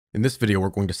In this video, we're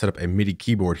going to set up a MIDI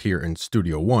keyboard here in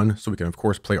Studio One, so we can of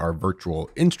course play our virtual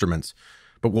instruments,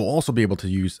 but we'll also be able to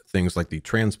use things like the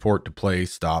transport to play,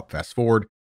 stop, fast forward,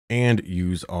 and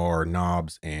use our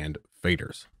knobs and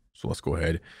faders. So let's go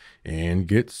ahead and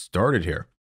get started here.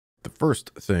 The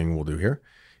first thing we'll do here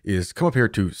is come up here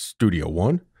to Studio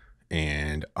One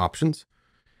and Options.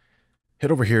 Head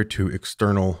over here to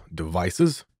External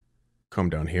Devices, come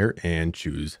down here and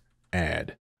choose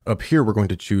Add. Up here, we're going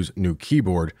to choose New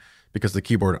Keyboard because the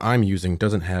keyboard I'm using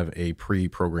doesn't have a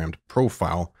pre-programmed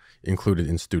profile included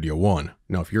in Studio One.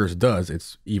 Now, if yours does,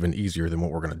 it's even easier than what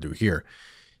we're going to do here.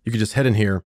 You can just head in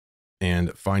here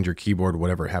and find your keyboard,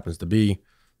 whatever it happens to be,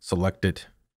 select it,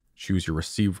 choose your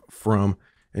receive from,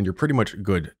 and you're pretty much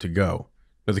good to go.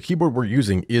 Now, the keyboard we're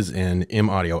using is an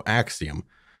M-Audio Axiom,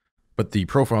 but the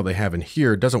profile they have in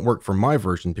here doesn't work for my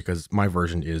version because my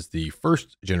version is the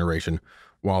first generation,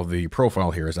 while the profile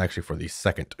here is actually for the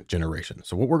second generation.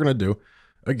 So what we're going to do,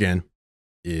 again,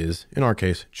 is, in our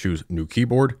case, choose New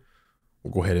Keyboard.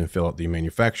 We'll go ahead and fill out the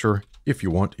manufacturer if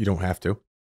you want. You don't have to.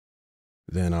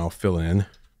 Then I'll fill in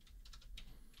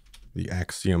the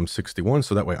Axiom 61,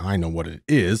 so that way I know what it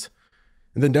is.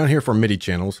 And then down here for MIDI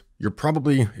channels, you're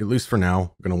probably, at least for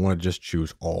now, going to want to just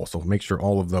choose all. So make sure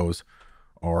all of those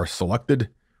are selected.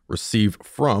 Receive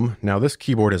from. Now this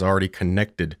keyboard is already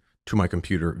connected to my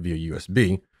computer via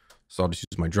USB. So I'll just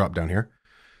use my drop down here.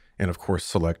 And of course,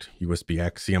 select USB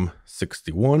Axiom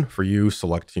 61 for you.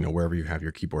 Select, wherever you have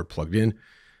your keyboard plugged in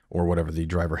or whatever the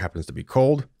driver happens to be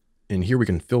called. And here we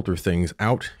can filter things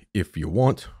out if you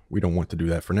want. We don't want to do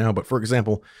that for now. But for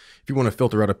example, if you want to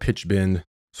filter out a pitch bend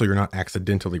so you're not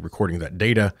accidentally recording that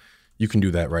data, you can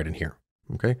do that right in here.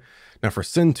 Okay. Now for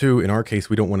send to, in our case,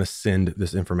 we don't want to send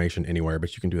this information anywhere,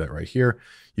 but you can do that right here.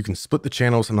 You can split the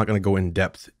channels. I'm not going to go in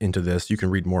depth into this. You can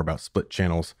read more about split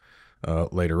channels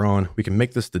later on. We can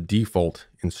make this the default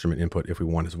instrument input if we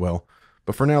want as well.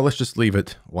 But for now, let's just leave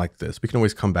it like this. We can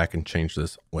always come back and change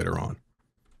this later on.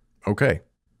 Okay.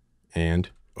 And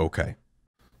okay.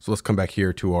 So let's come back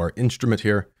here to our instrument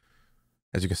here.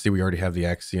 As you can see, we already have the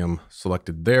Axiom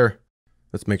selected there.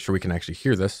 Let's make sure we can actually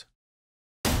hear this.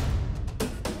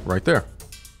 Right there.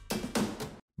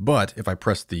 But if I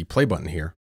press the play button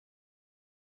here,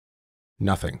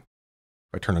 nothing.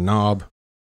 If I turn a knob,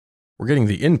 we're getting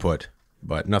the input,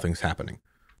 but nothing's happening.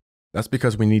 That's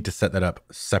because we need to set that up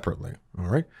separately. All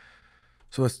right.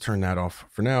 So let's turn that off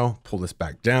for now, pull this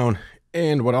back down.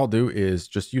 And what I'll do is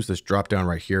just use this drop down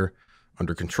right here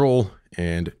under control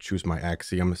and choose my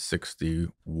Axiom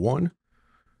 61.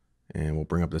 And we'll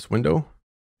bring up this window.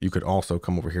 You could also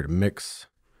come over here to mix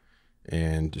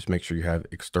and just make sure you have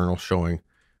external showing.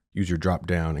 Use your drop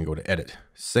down and go to edit.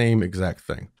 Same exact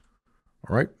thing.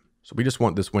 All right. So we just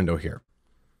want this window here.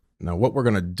 Now what we're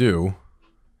going to do,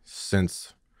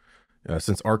 since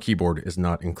our keyboard is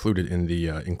not included in the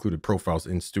included profiles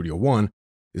in Studio One,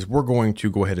 is we're going to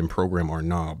go ahead and program our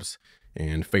knobs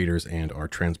and faders and our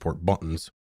transport buttons.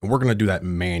 And we're going to do that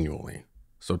manually.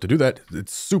 So to do that,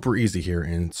 it's super easy here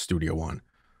in Studio One.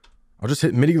 I'll just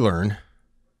hit MIDI Learn.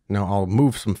 Now I'll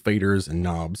move some faders and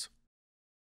knobs.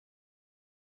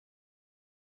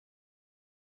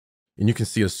 And you can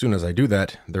see as soon as I do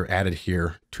that, they're added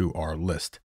here to our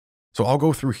list. So I'll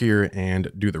go through here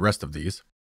and do the rest of these.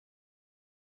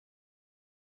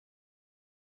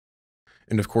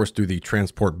 And of course, do the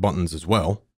transport buttons as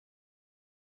well.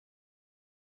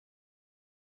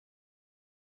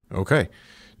 Okay,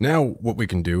 now what we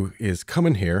can do is come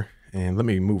in here and let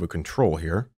me move a control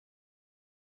here.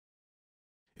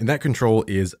 And that control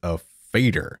is a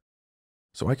fader.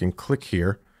 So I can click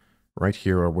here, right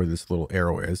here or where this little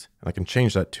arrow is, and I can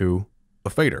change that to a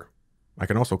fader. I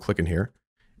can also click in here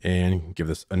and give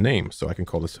this a name. So I can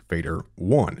call this fader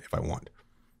 1 if I want.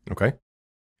 Okay.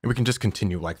 And we can just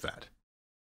continue like that.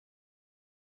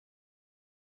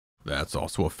 That's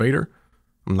also a fader.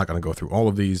 I'm not going to go through all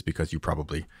of these because you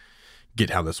probably get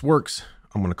how this works.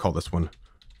 I'm going to call this one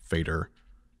fader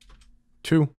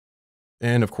 2.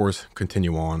 And of course,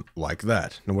 continue on like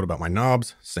that. Now what about my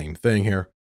knobs? Same thing here.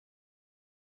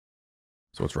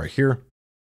 So it's right here.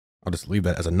 I'll just leave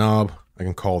that as a knob. I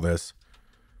can call this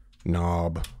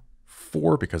knob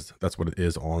 4 because that's what it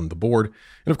is on the board.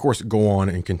 And of course, go on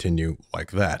and continue like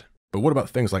that. But what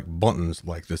about things like buttons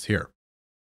like this here?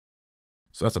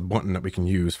 So that's a button that we can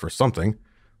use for something.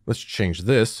 Let's change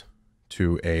this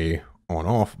to a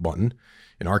on-off button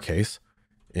in our case.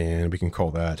 And we can call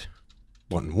that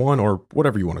button 1 or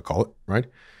whatever you want to call it, right?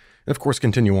 And of course,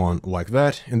 continue on like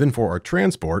that. And then for our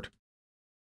transport,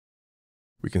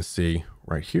 we can see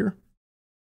right here,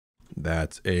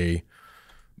 that's a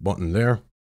button there.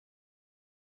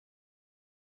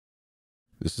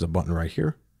 This is a button right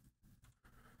here.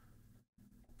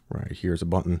 Right here's a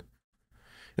button.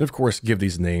 And of course, give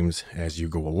these names as you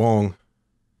go along.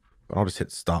 But I'll just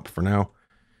hit stop for now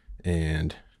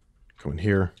and come in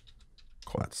here,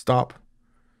 call that stop.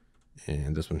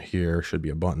 And this one here should be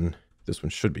a button. This one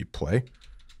should be play.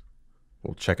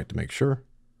 We'll check it to make sure.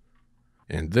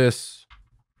 And this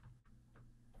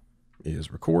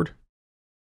is record.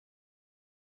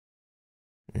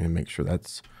 And make sure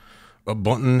that's a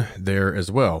button there as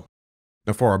well.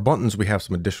 Now for our buttons, we have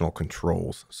some additional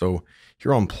controls. So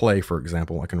here on play, for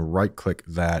example, I can right click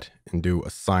that and do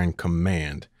assign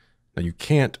command. Now you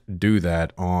can't do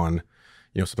that on,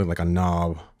 something like a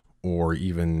knob or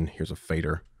even here's a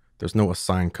fader. There's no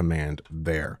assign command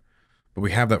there, but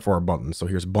we have that for our buttons. So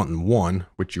here's button 1,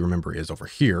 which you remember is over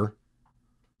here,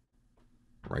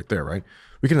 right there, right?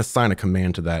 We can assign a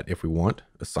command to that if we want,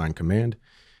 assign command.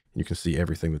 You can see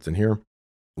everything that's in here.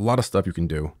 A lot of stuff you can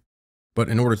do. But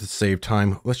in order to save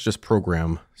time, let's just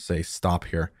program, say, stop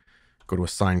here. Go to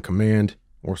assign command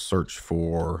or search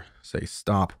for, say,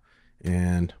 stop,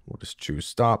 and we'll just choose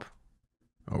stop.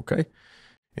 Okay.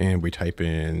 And we type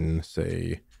in,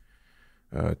 say,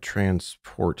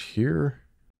 transport here.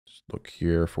 Just look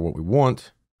here for what we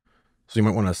want. So you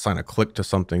might want to assign a click to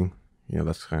something.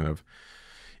 That's kind of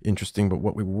interesting. But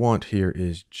what we want here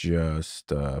is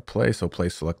just play. So play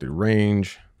selected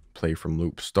range, play from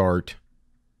loop start.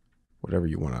 Whatever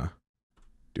you want to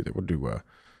do there. We'll do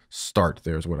start.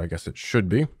 There's what I guess it should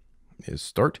be, is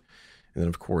start. And then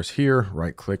of course here,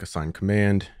 right click, assign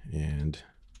command, and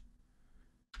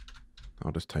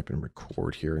I'll just type in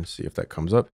record here and see if that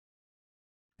comes up.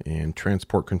 And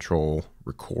transport control,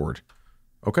 record.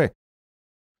 Okay.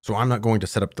 So I'm not going to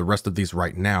set up the rest of these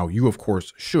right now. You of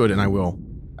course should, and I will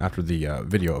after the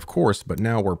video, of course, but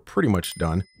now we're pretty much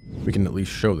done. We can at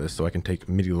least show this. So I can take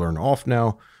MIDI Learn off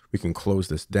now. We can close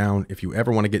this down. If you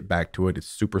ever want to get back to it, it's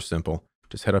super simple.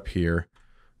 Just head up here,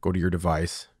 go to your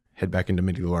device, head back into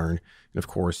MIDI Learn. And of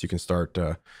course you can start,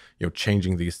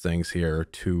 changing these things here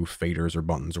to faders or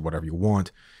buttons or whatever you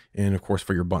want. And of course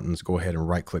for your buttons, go ahead and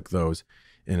right click those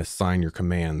and assign your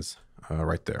commands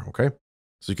right there. Okay.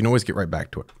 So you can always get right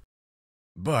back to it.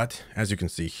 But as you can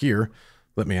see here,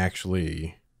 let me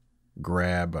actually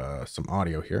grab some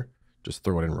audio here. Just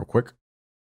throw it in real quick.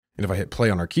 And if I hit play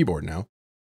on our keyboard now,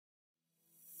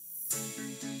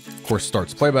 of course,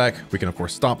 starts playback. We can, of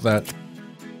course, stop that.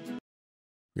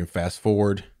 We can fast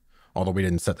forward, although we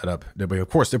didn't set that up. But of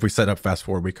course, if we set up fast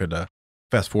forward, we could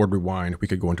fast forward, rewind. We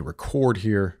could go into record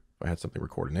here. If I had something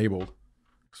record enabled,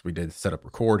 because we did set up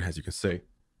record, as you can see.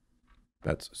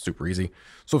 That's super easy.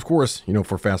 So of course,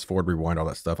 for fast forward, rewind, all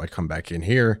that stuff, I come back in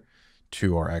here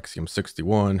to our Axiom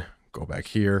 61, go back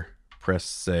here, press,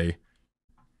 say,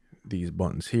 these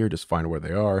buttons here, just find where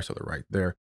they are. So they're right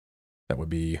there. That would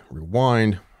be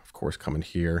rewind. Of course, come in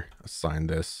here, assign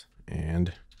this,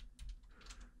 and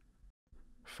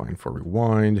find for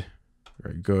rewind.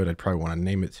 Very good. I'd probably want to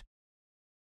name it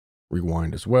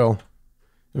rewind as well.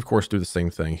 And of course, do the same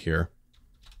thing here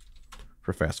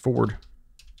for fast forward.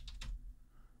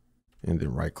 And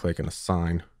then right click and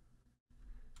assign.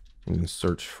 And then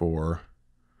search for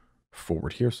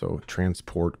forward here. So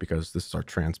transport, because this is our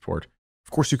transport.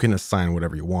 Of course, you can assign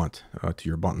whatever you want to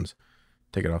your buttons.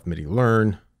 Take it off MIDI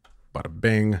Learn, bada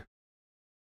bing.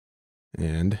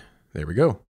 And there we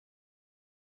go.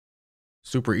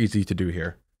 Super easy to do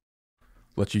here.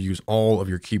 Let you use all of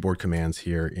your keyboard commands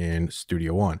here in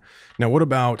Studio One. Now, what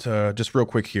about, just real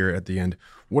quick here at the end,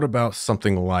 what about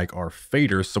something like our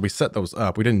faders? So we set those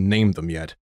up. We didn't name them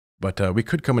yet, but we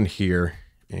could come in here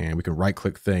and we can right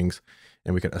click things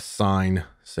and we could assign,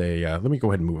 say, let me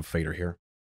go ahead and move a fader here.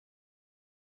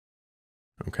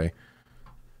 Okay.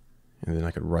 And then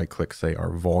I could right click, say,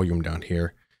 our volume down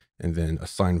here, and then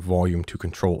assign volume to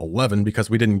control 11 because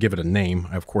we didn't give it a name.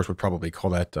 I, of course, would probably call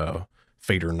that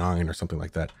fader 9 or something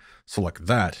like that. Select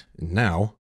that. And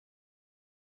now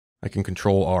I can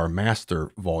control our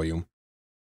master volume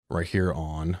right here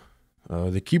on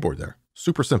the keyboard there.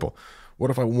 Super simple. What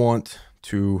if I want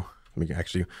to, let me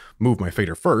actually move my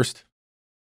fader first.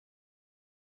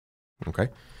 Okay.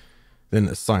 Then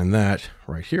assign that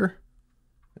right here.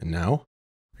 And now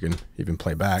I can even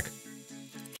play back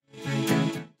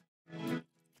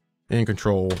and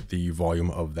control the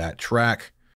volume of that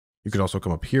track. You could also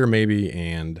come up here maybe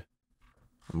and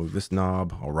move this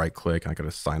knob. I'll right click. I could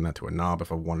assign that to a knob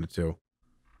if I wanted to.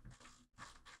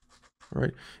 All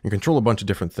right, and control a bunch of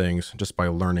different things just by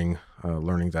learning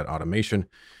that automation.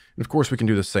 And of course, we can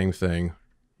do the same thing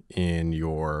in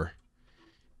your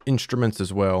instruments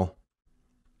as well.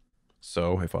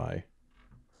 So if I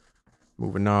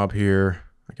move a knob here,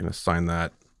 I can assign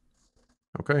that.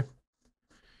 Okay. And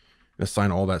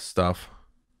assign all that stuff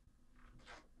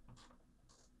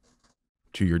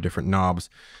to your different knobs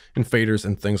and faders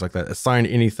and things like that. Assign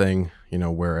anything,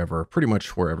 wherever, pretty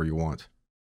much wherever you want.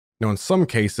 Now, in some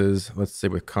cases, let's say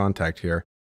with contact here,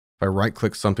 if I right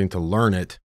click something to learn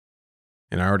it,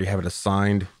 and I already have it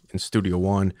assigned in Studio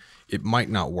One, it might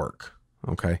not work,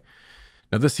 okay?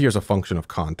 Now this here is a function of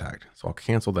contact, so I'll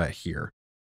cancel that here.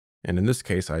 And in this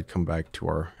case, I'd come back to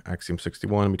our Axiom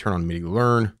 61, let me turn on MIDI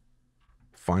Learn,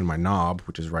 find my knob,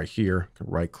 which is right here,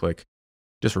 right click,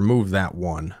 just remove that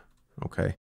one,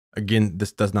 okay? Again,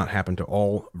 this does not happen to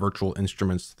all virtual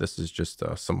instruments, this is just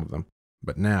some of them.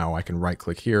 But now I can right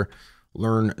click here,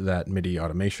 learn that MIDI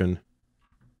automation,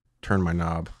 turn my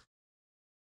knob,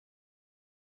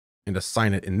 and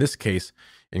assign it, in this case,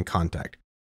 in contact.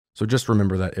 So just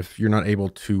remember that if you're not able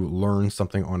to learn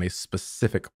something on a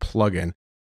specific plugin,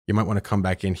 you might want to come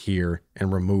back in here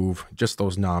and remove just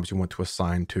those knobs you want to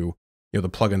assign to, the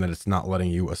plugin that it's not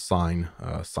letting you assign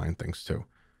things to.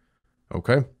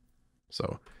 Okay,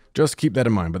 so just keep that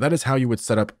in mind. But that is how you would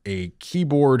set up a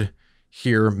keyboard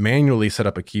here, manually set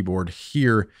up a keyboard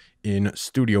here in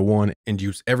Studio One and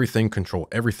use everything, control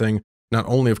everything. Not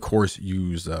only, of course,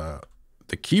 use the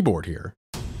keyboard here,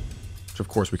 which of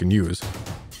course we can use,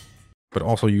 but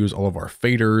also use all of our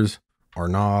faders, our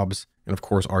knobs, and of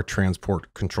course our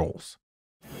transport controls.